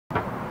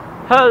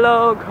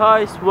Hello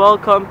guys,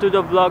 welcome to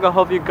the vlog. I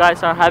hope you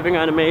guys are having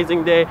an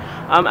amazing day.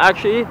 I'm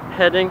actually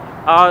heading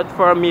out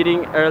for a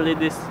meeting early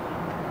this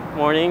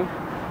morning,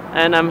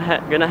 and I'm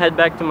gonna head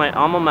back to my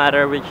alma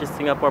mater, which is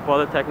Singapore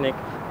Polytechnic,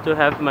 to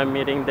have my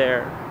meeting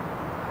there.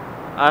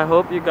 I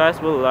hope you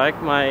guys will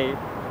like my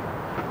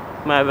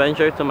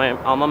adventure to my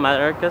alma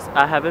mater, because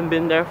I haven't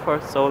been there for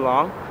so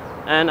long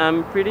and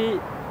I'm pretty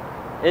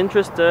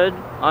interested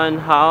on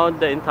how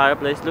the entire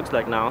place looks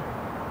like now.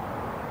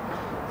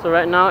 So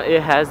right now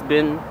it has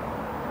been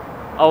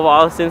a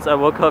while since I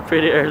woke up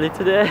pretty early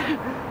today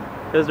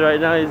because right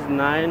now it's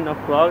 9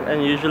 o'clock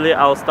and usually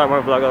I'll start my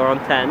vlog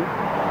around 10,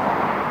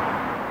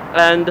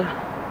 and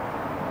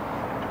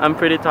I'm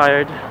pretty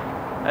tired.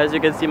 As you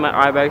can see, my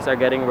eye bags are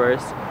getting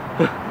worse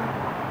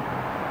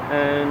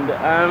and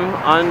I'm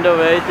on the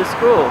way to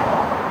school.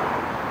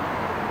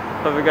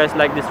 Hope you guys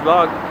like this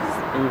vlog.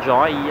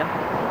 Enjoy!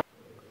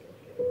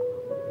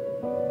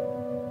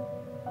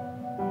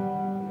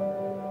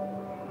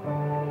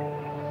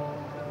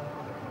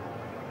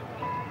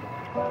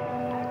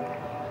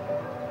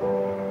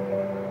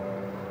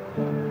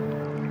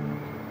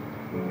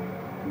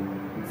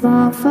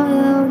 The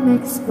fire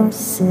makes the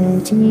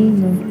city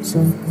look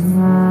so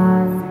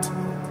bright.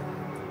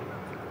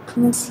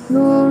 Close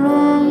your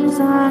eyes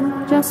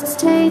and just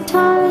stay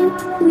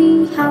tight.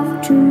 We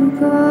have to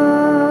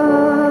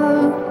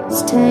go.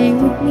 Stay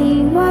with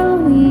me while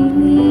we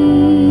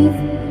leave.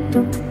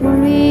 Don't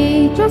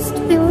worry, just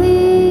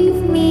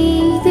believe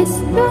me. This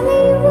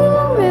journey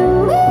will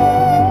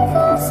relieve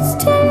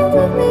us. Stay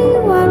with me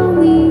while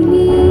we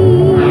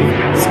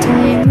leave.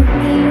 Stay with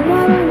me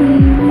while we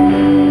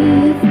leave.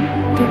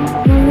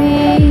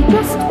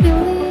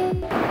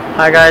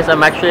 Hi guys,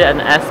 I'm actually at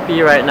an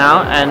SP right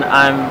now and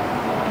I'm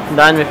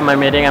done with my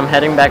meeting. I'm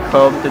heading back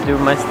home to do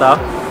my stuff,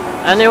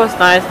 and it was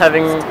nice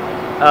having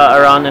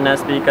around an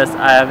SP because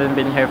I haven't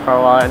been here for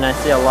a while and I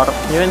see a lot of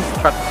new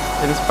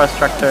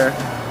infrastructure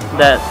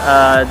that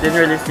didn't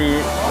really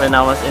see when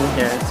I was in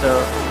here.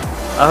 So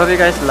I hope you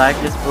guys like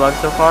this vlog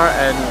so far,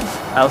 and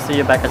I'll see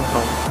you back at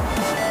home.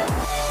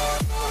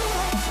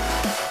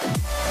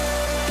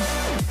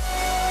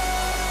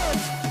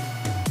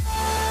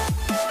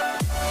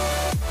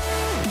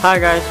 Hi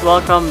guys,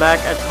 welcome back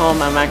at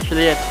home. I'm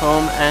actually at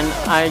home and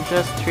I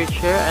just reached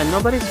here and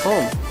nobody's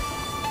home.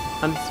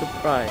 I'm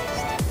surprised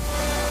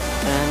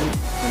and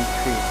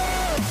intrigued.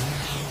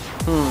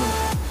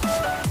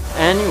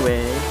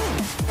 Anyway,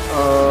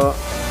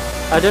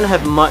 I don't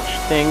have much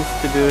things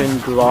to do in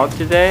vlog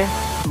today,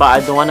 but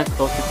I don't want to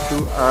close it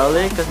too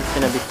early because it's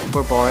gonna be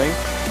super boring,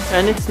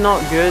 and it's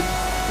not good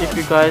if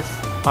you guys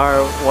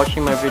are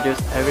watching my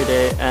videos every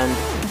day, and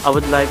I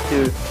would like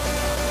to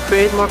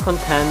create more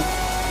content,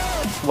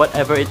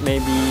 whatever it may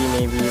be.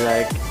 Maybe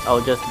like I'll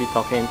just be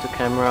talking into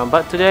camera,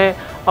 but today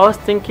I was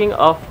thinking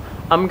of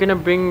I'm gonna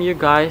bring you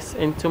guys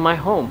into my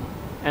home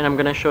and I'm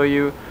gonna show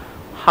you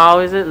how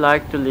is it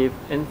like to live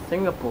in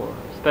Singapore,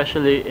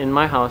 especially in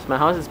my house. My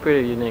house is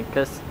pretty unique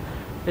because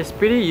it's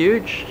pretty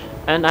huge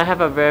and I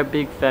have a very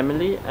big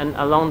family, and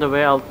along the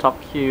way I'll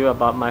talk to you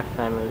about my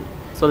family.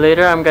 So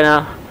later I'm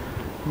gonna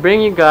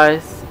bring you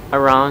guys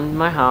around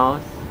my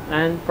house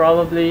and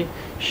probably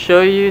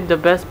show you the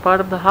best part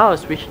of the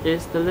house, which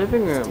is the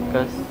living room,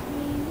 because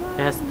it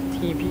has the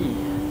TV.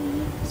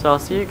 So I'll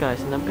see you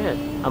guys in a bit.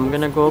 I'm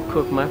gonna go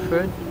cook my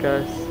food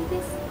because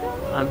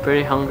I'm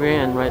pretty hungry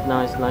and right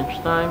now it's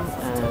lunchtime,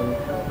 and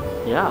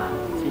yeah,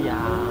 see ya.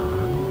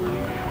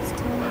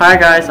 Hi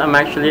guys, I'm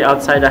actually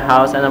outside the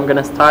house and I'm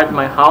gonna start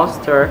my house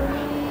tour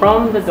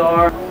from the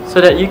door so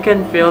that you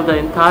can feel the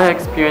entire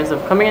experience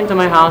of coming into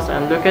my house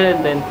and looking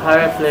at the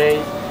entire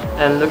place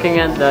and looking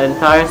at the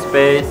entire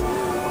space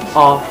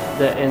of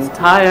the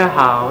entire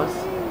house,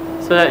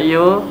 so that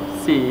you'll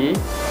see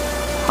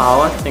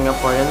how a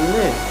Singaporean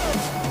lives.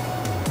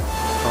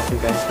 Hope you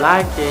guys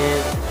like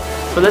it.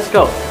 So let's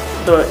go.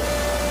 So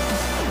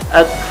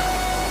at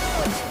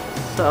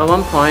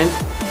one point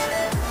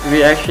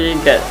we actually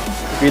get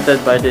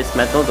greeted by this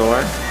metal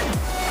door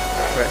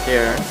right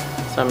here.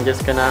 So I'm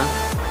just gonna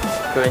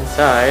go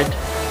inside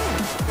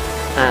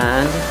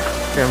and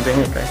gonna bring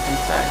you guys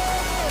inside.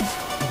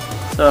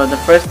 So the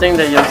first thing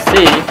that you'll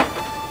see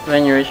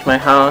when you reach my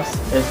house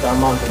is the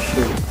amount of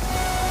shoes.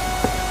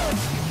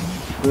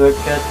 Look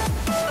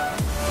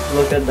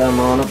at the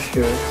amount of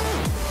shoes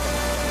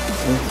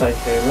inside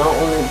here. Not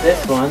only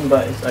this one,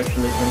 but it's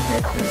actually in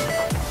here too.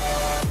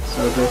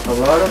 So there's a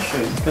lot of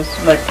shoes. Because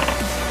like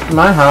in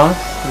my house,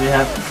 we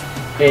have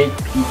 8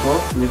 people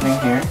living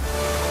here.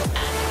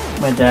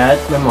 My dad,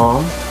 my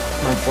mom,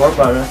 my 4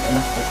 brothers, and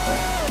a sister.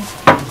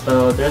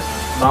 So there's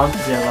bound to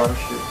be a lot of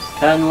shoes.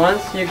 And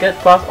once you get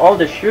past all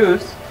the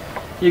shoes,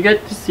 you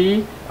get to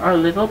see our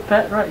little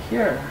pet right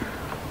here.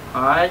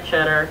 Hi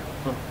Cheddar.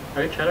 Oh,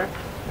 are you Cheddar?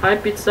 Hi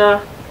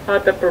Pizza. Hi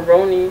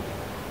Pepperoni.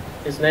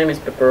 His name is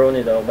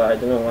Pepperoni though, but I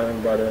don't know why my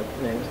brother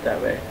names that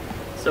way.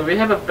 So we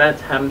have a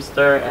pet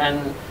hamster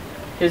and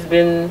he's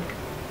been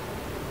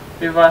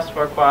with us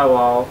for quite a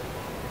while.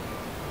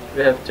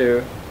 We have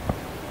 2.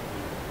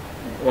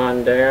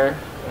 One there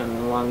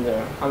and one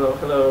there. Hello,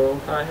 hello,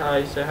 hi,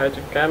 hi. Say hi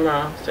to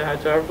camera. Say hi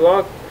to our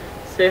vlog.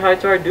 Say hi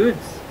to our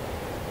dudes.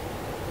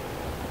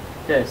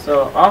 Okay,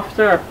 so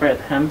after our pet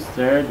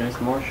hamster, there's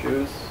more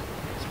shoes.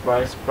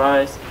 Surprise,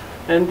 surprise.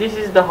 And this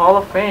is the Hall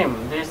of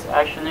Fame. This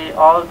actually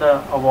all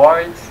the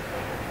awards,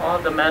 all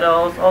the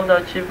medals, all the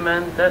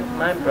achievements that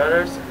my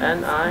brothers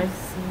and I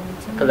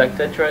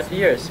collected throughout the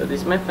years. So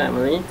this is my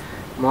family,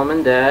 mom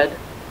and dad,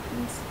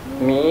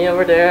 me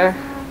over there,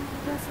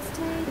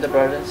 the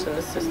brothers and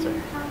the sister.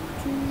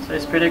 So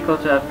it's pretty cool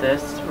to have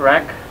this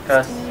rack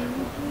because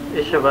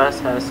each of us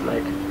has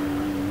like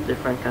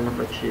different kind of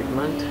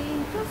achievement.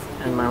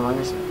 And my one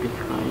is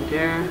behind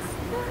here.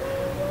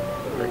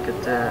 Look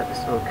at that,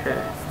 it's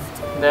okay.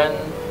 Then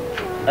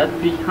at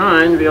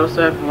behind we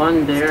also have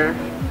one there.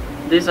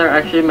 These are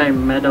actually my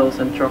medals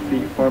and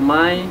trophy for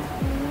my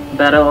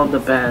Battle of the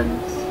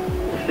Bands.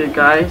 If you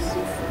guys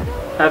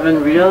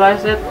haven't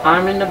realized it,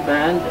 I'm in the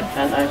band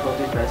and I hope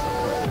you guys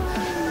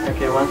know.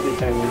 Okay, once we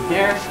come in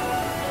here,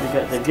 we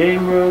got the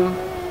game room,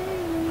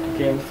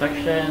 game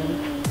section,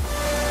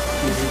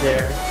 TV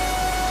there,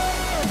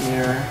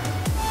 mirror.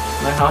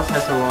 My house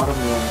has a lot of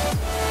mirrors.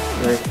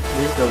 Like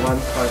this is the one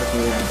part of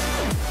mirrors.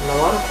 And a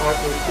lot of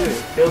artwork too.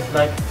 It feels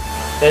like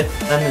it's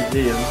a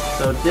museum.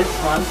 So this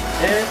one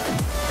is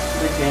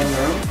the game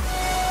room.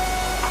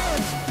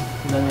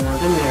 And then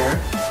another mirror.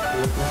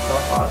 Lift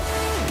myself up.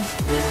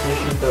 This is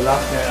usually the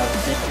last mirror I've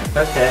seen.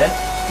 Okay.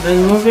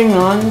 Then moving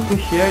on to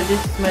here,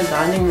 this is my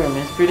dining room.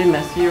 It's pretty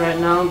messy right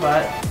now,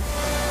 but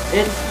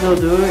it will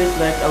do. It's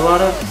like a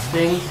lot of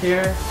things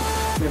here.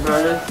 My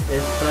brother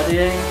is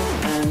studying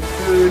and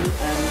food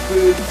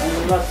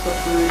and lots of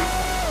food.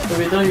 So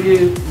we don't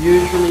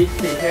usually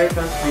stay here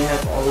because we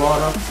have a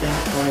lot of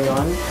things going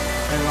on.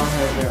 Everyone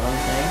has their own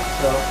thing.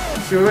 So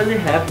we really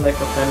have like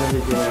a family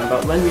dinner.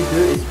 But when we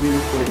do, it's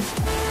really cool.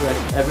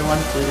 Like everyone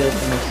seated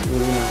and it's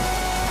really nice.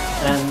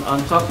 And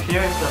on top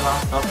here is the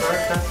Last Supper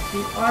because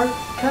we are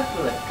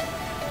Catholic.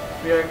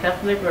 We are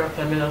Catholic, we're a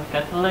family of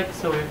Catholics,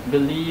 so we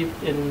believe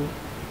in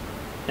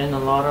a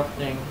lot of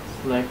things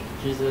like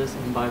Jesus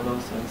and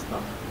Bibles and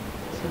stuff.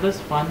 So that's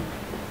fun.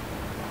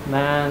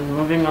 Then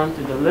moving on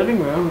to the living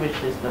room,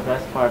 which is the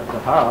best part of the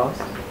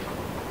house.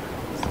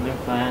 Ceiling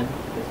fan,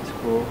 this is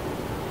cool.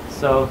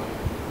 So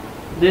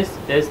this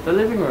is the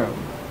living room.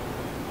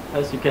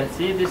 As you can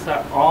see, these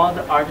are all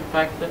the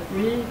artifacts that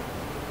we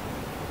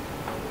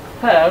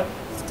have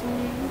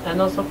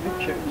and also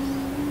pictures.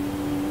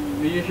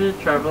 We usually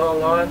travel a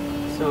lot,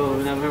 so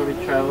whenever we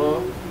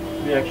travel,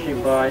 we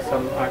actually buy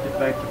some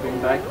artifact to bring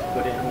back to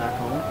put it in our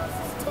home.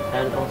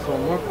 And also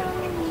more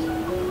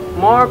pictures.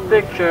 More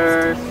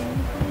pictures!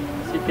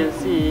 As you can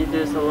see,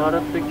 there's a lot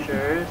of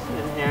pictures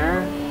in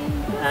here.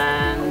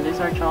 And these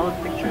are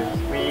childhood pictures.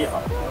 We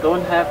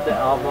don't have the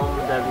album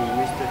that we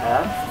used to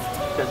have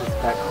because it's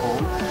back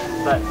home.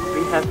 But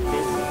we have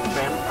this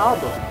frame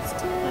album.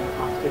 And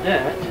after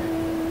that,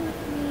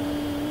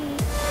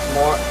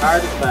 more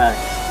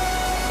artifacts.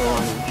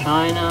 Going in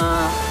China,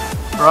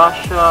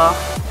 Russia,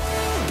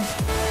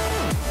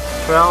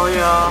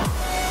 Australia,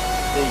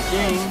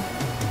 Beijing,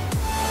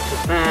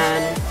 Japan,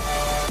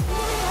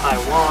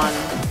 Taiwan,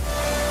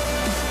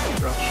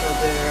 Russia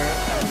there,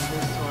 and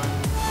this one.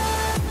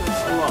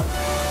 There's a lot.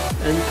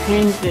 And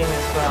painting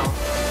as well.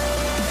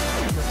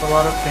 There's a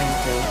lot of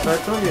painting. So I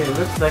told you, it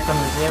looks like a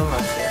museum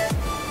up there.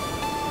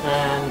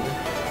 And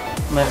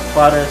my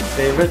father's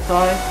favorite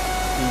toy,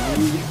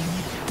 TV.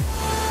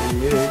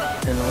 Huge,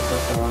 and also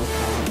surround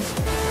sound.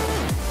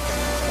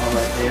 All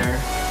right there.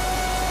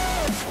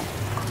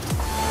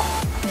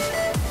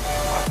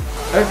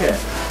 Okay,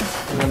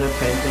 another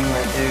painting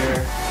right there.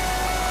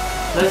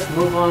 Let's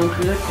move on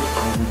to the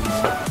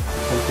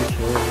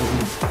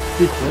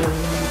kitchen.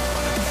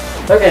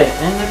 Okay,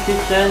 in the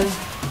kitchen,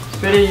 it's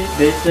pretty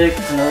basic.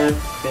 Another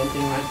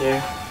painting right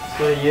there.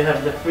 So you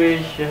have the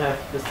fridge, you have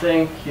the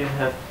sink, you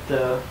have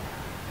the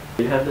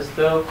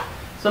stove.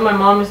 So my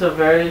mom is a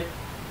very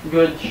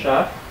good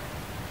chef.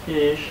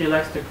 She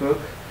likes to cook,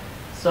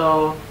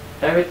 so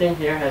everything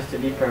here has to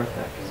be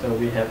perfect. So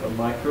we have a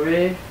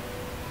microwave,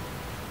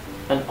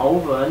 an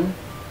oven,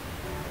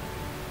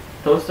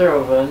 toaster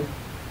oven,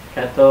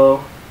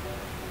 kettle,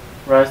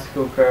 rice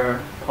cooker,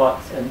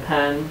 pots and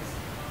pans,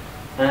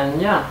 and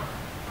yeah,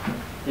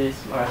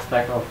 these are a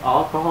stack of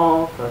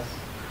alcohol because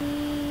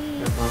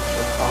we're a bunch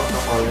of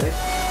alcoholics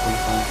from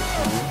time to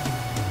time,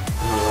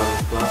 and a lot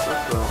of glass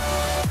as well.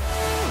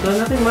 So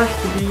nothing much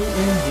to be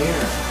in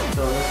here.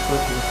 So let's go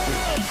to the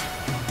fridge.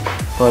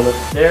 Toilet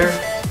there,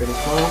 it's pretty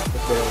small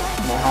because we're a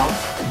small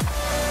house.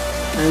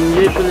 And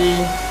usually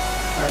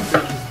our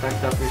fridge is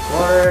packed up with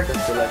water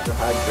because we like to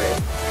hydrate.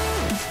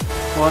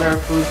 Water,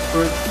 food,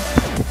 fruits,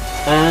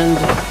 and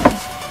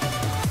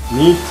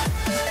meat.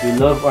 We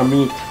love our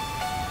meat.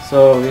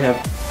 So we have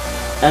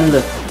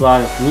endless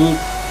supply of meat,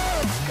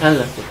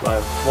 endless supply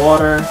of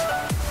water.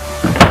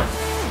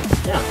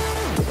 Yeah,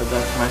 so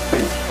that's my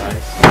fridge,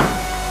 guys.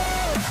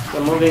 So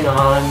moving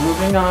on.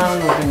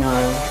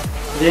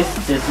 This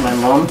is my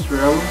mom's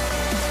room,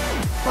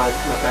 my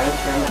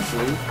parents' room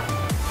actually.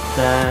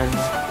 Then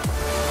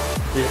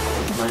this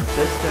is my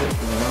sister's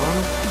room.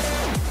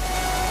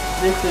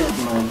 This is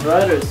my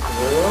brother's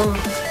room.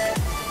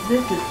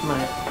 This is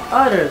my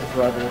other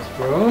brother's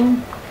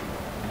room.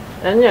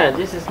 And yeah,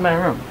 this is my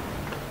room.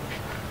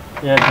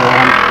 Yeah, don't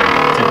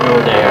want to go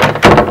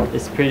there.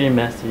 It's pretty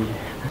messy.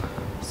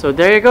 So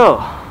there you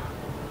go.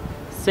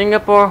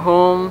 Singapore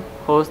home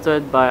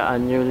hosted by a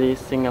newly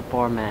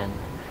Singapore man.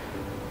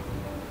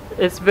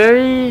 It's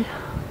very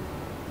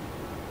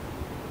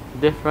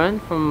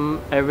different from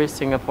every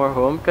Singapore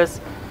home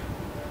because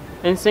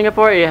in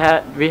Singapore we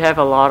have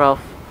a lot of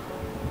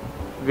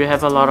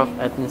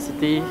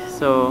ethnicity,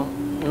 so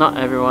not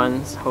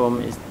everyone's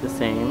home is the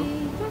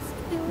same.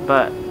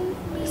 But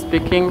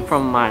speaking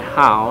from my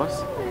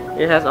house,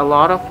 it has a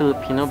lot of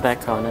Filipino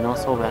background and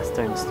also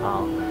Western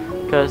style.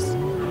 Because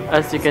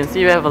as you can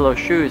see, we have a lot of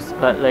shoes,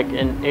 but like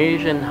in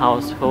Asian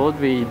household,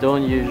 we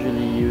don't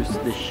usually use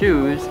the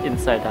shoes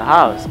inside the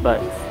house.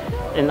 But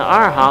in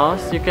our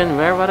house, you can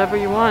wear whatever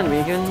you want.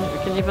 We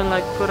can even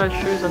like put our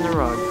shoes on the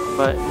rug,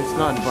 but it's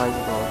not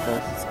advisable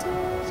because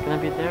it's gonna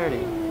be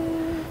dirty.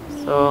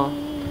 So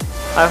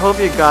I hope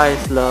you guys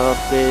love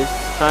this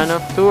kind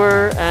of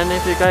tour, and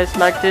if you guys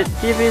liked it,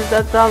 give it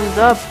that thumbs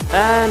up.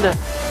 And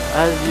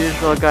as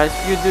usual guys,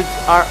 you dudes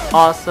are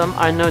awesome.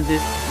 I know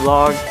this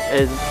vlog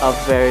is a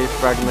very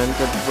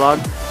fragmented vlog,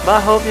 but I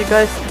hope you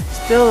guys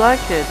still like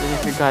it. And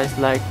if you guys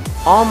like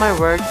all my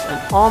works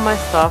and all my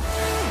stuff,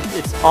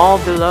 it's all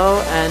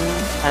below and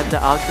at the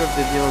outro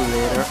video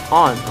later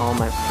on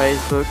my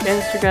Facebook,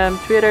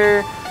 Instagram,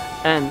 Twitter.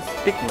 And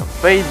speaking of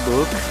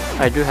Facebook,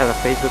 I do have a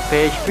Facebook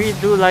page. Please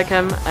do like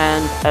him.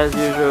 And as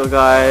usual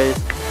guys,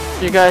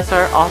 you guys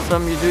are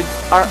awesome. You dudes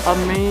are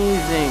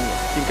amazing.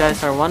 You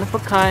guys are one of a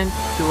kind.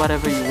 Do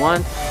whatever you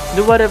want.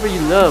 Do whatever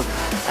you love.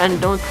 And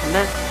don't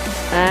let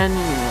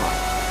anyone,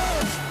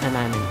 and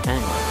I mean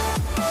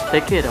anyone,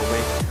 take it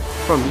away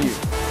from you.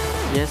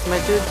 Yes, my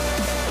dudes.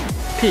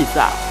 Peace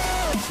out.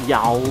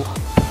 Y'all.